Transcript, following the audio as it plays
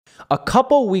A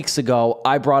couple weeks ago,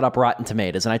 I brought up Rotten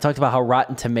Tomatoes, and I talked about how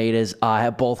Rotten Tomatoes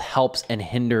both helps and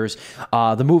hinders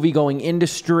the movie-going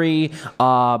industry,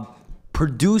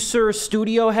 producers,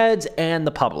 studio heads, and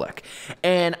the public.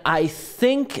 And I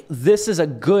think this is a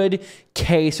good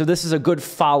case, or this is a good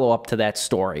follow-up to that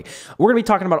story. We're going to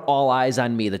be talking about All Eyez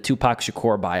on Me, the Tupac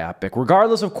Shakur biopic.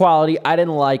 Regardless of quality, I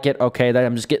didn't like it. Okay,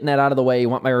 I'm just getting that out of the way. You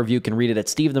want my review, you can read it at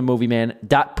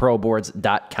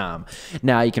stevethemovieman.proboards.com.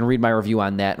 Now, you can read my review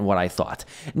on that and what I thought.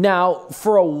 Now,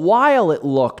 for a while, it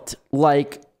looked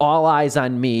like All Eyez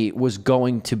on Me was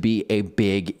going to be a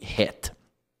big hit.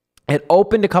 It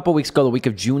opened a couple weeks ago, the week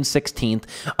of June 16th,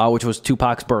 which was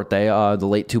Tupac's birthday, the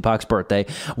late Tupac's birthday,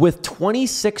 with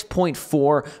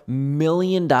 $26.4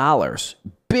 million.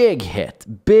 Big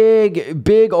hit,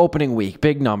 big opening week,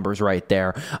 big numbers right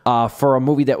there for a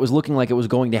movie that was looking like it was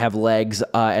going to have legs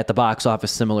at the box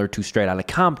office, similar to Straight Outta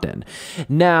Compton.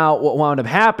 Now, what wound up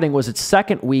happening was its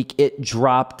second week, it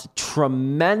dropped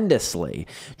tremendously.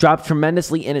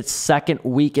 In its second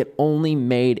week, it only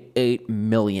made $8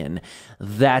 million.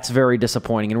 That's very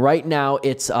disappointing. And right now,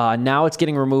 it's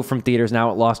getting removed from theaters. Now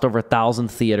it lost over 1,000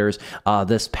 theaters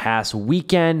this past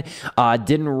weekend.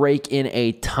 Didn't rake in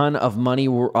a ton of money.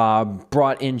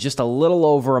 Brought in just a little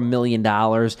over $1 million.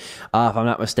 If I'm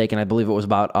not mistaken, I believe it was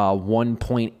about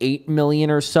 1.8 million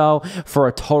or so for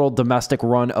a total domestic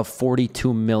run of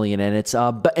 42 million. And it's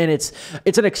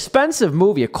an expensive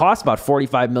movie. It costs about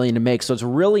 45 million to make. So it's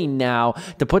really now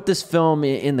to put this film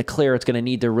in the clear. It's going to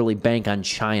need to really bank on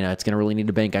China. It's going to really need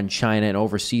to bank on China and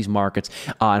overseas markets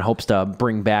in hopes to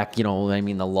bring back, the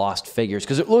lost figures,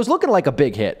 because it was looking like a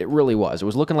big hit. It really was. It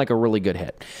was looking like a really good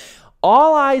hit.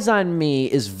 All Eyez on Me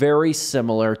is very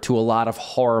similar to a lot of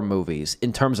horror movies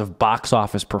in terms of box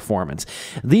office performance.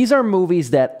 These are movies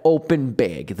that open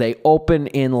big. They open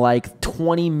in like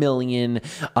 $20 million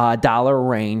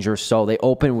range or so. They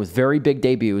open with very big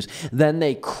debuts. Then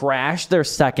they crash their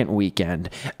second weekend,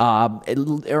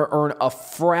 earn a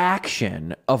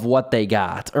fraction of what they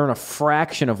got, got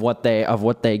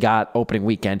opening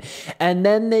weekend, and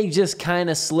then they just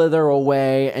kind of slither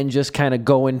away and just kind of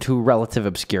go into relative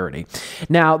obscurity.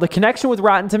 Now, the connection with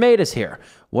Rotten Tomatoes here.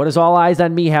 What does All Eyez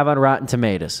on Me have on Rotten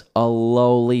Tomatoes? A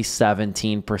lowly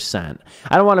 17%.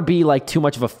 I don't want to be like too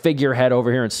much of a figurehead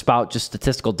over here and spout just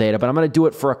statistical data, but I'm going to do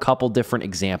it for a couple different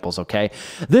examples, okay?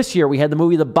 This year, we had the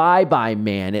movie The Bye-Bye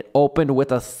Man. It opened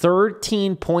with a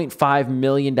 $13.5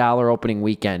 million opening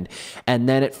weekend, and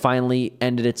then it finally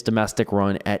ended its domestic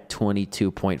run at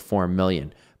 $22.4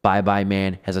 million. Bye-Bye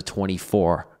Man has a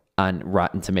 24 on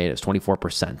Rotten Tomatoes,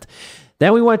 24%.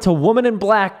 Then we went to Woman in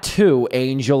Black 2,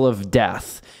 Angel of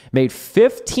Death. Made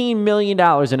 $15 million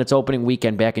in its opening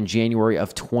weekend back in January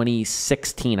of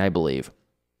 2016, I believe.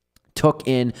 Took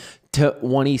in to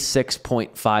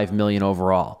 $26.5 million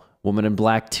overall. Woman in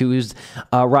Black 2's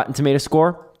Rotten Tomato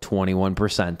score,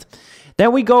 21%.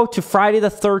 Then we go to Friday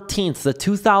the 13th, the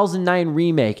 2009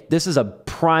 remake. This is a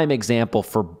prime example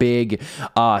for big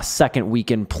second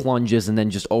weekend plunges and then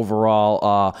just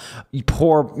overall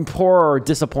poor or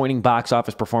disappointing box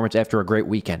office performance after a great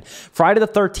weekend. Friday the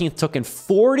 13th took in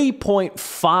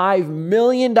 $40.5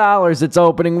 million its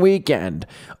opening weekend.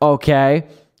 Okay,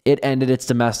 it ended its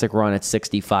domestic run at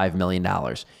 $65 million.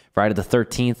 Friday the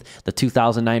 13th, the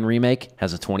 2009 remake,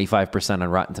 has a 25% on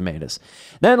Rotten Tomatoes.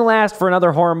 Then last, for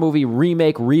another horror movie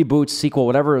remake, reboot, sequel,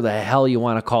 whatever the hell you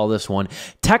want to call this one,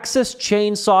 Texas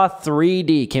Chainsaw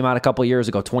 3D came out a couple years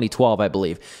ago, 2012, I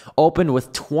believe. Opened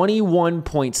with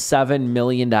 $21.7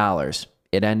 million.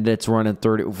 It ended its run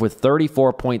with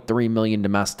 $34.3 million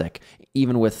domestic,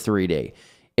 even with 3D.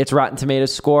 Its Rotten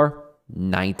Tomatoes score,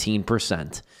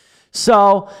 19%.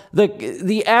 So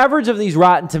the average of these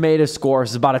Rotten Tomatoes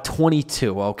scores is about a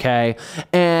 22, okay?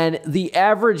 And the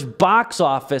average box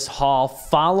office haul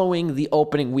following the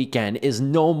opening weekend is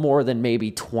no more than maybe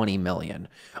 $20 million,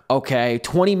 okay?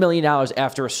 $20 million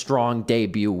after a strong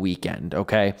debut weekend,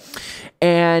 okay?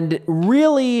 And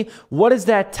really, what does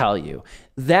that tell you?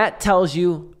 That tells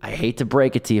you, I hate to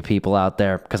break it to you people out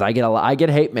there, because I get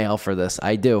hate mail for this.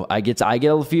 I do. I get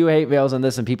a few hate mails on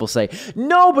this, and people say,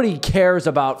 nobody cares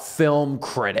about film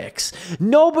critics.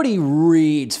 Nobody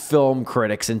reads film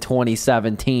critics in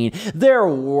 2017. They're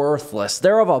worthless.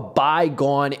 They're of a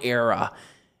bygone era.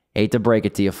 Hate to break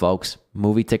it to you folks.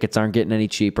 Movie tickets aren't getting any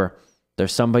cheaper.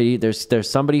 There's somebody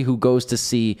who goes to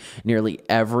see nearly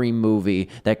every movie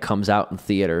that comes out in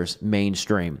theaters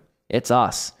mainstream. It's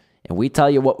us. And we tell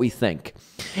you what we think.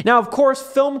 Now, of course,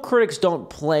 film critics don't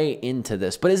play into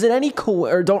this, but is it any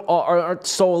aren't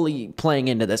solely playing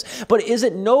into this? But is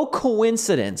it no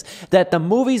coincidence that the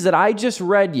movies that I just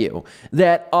read you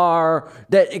that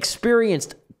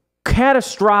experienced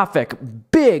catastrophic,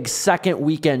 big second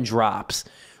weekend drops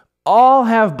all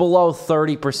have below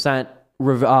 30%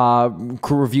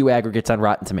 review aggregates on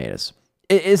Rotten Tomatoes.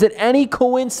 Is it any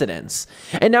coincidence?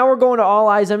 And now we're going to All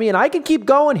Eyez on Me, and I could keep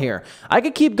going here. I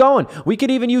could keep going. We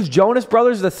could even use Jonas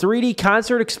Brothers, the 3D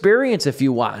concert experience if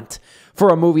you want, for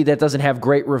a movie that doesn't have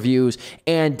great reviews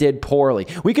and did poorly.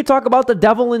 We could talk about The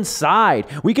Devil Inside.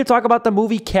 We could talk about the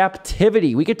movie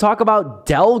Captivity. We could talk about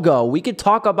Delgo. We could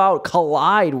talk about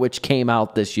Collide, which came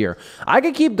out this year. I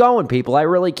could keep going, people. I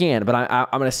really can, but I'm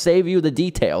going to save you the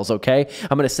details, okay?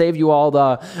 I'm going to save you all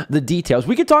the details.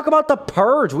 We could talk about The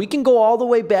Purge. We can go all the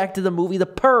way back to the movie The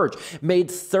Purge. Made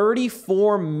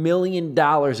 $34 million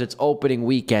its opening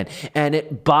weekend, and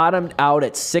it bottomed out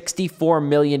at $64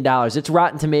 million. Its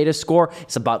Rotten Tomatoes score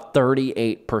is about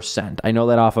 38%. I know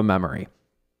that off of memory.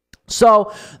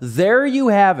 So there you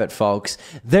have it, folks.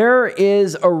 There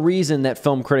is a reason that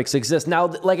film critics exist. Now,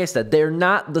 like I said, they're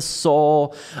not the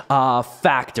sole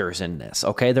factors in this,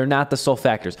 okay? They're not the sole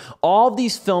factors. All of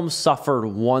these films suffered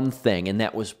one thing, and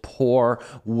that was poor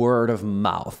word of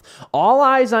mouth. All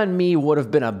Eyez on Me would have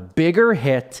been a bigger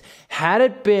hit had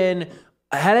it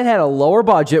had a lower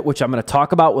budget, which I'm going to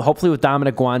talk about hopefully with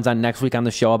Dominic Guanz on next week on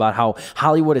the show about how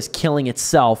Hollywood is killing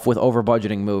itself with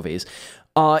over-budgeting movies.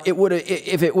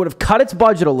 If it would have cut its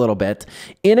budget a little bit,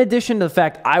 in addition to the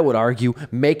fact, I would argue,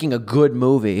 making a good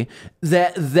movie,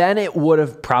 then it would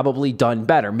have probably done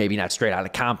better. Maybe not Straight Outta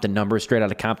Compton numbers. Straight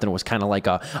Outta Compton was kind of like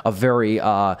a very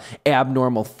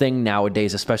abnormal thing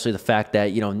nowadays, especially the fact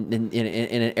that, you know, in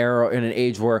an era, in an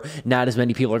age where not as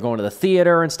many people are going to the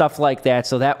theater and stuff like that.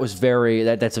 So that was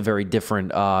that's a very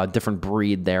different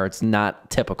breed there. It's not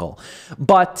typical,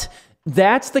 but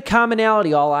that's the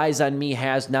commonality All Eyez on Me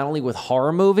has, not only with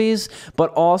horror movies,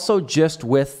 but also just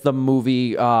with the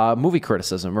movie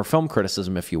criticism or film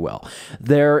criticism, if you will.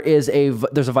 There's a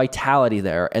vitality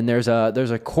there, and there's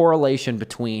a correlation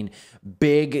between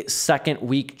big second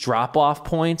week drop-off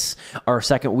points or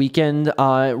second weekend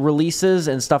releases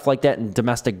and stuff like that, and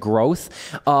domestic growth,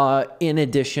 in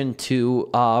addition to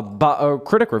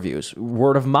critic reviews,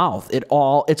 word of mouth.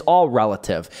 It's all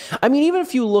relative. I mean, even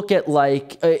if you look at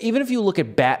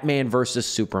Batman versus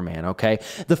Superman, okay,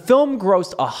 the film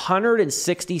grossed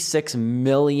 $166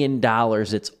 million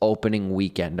its opening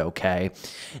weekend, okay.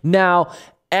 Now,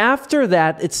 after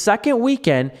that, its second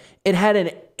weekend, it had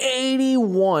an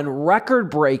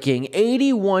record-breaking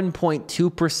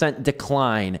 81.2%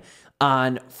 decline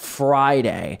on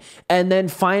Friday. And then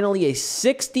finally a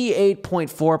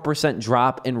 68.4%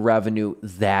 drop in revenue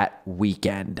that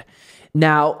weekend.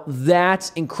 Now,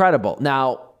 that's incredible.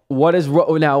 Now,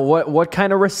 what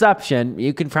kind of reception?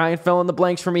 You can try and fill in the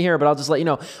blanks for me here, but I'll just let you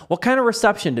know. What kind of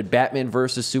reception did Batman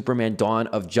versus Superman Dawn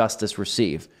of Justice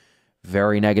receive?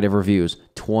 Very negative reviews,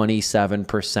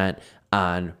 27%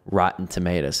 on Rotten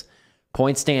Tomatoes.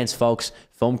 Point stands, folks.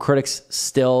 Film critics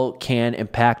still can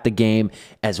impact the game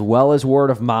as well as word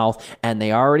of mouth, and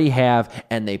they already have,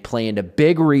 and they play into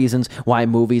big reasons why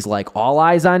movies like All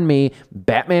Eyez on Me,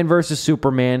 Batman vs.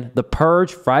 Superman, The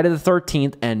Purge, Friday the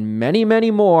 13th, and many,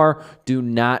 many more do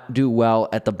not do well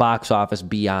at the box office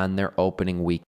beyond their opening week.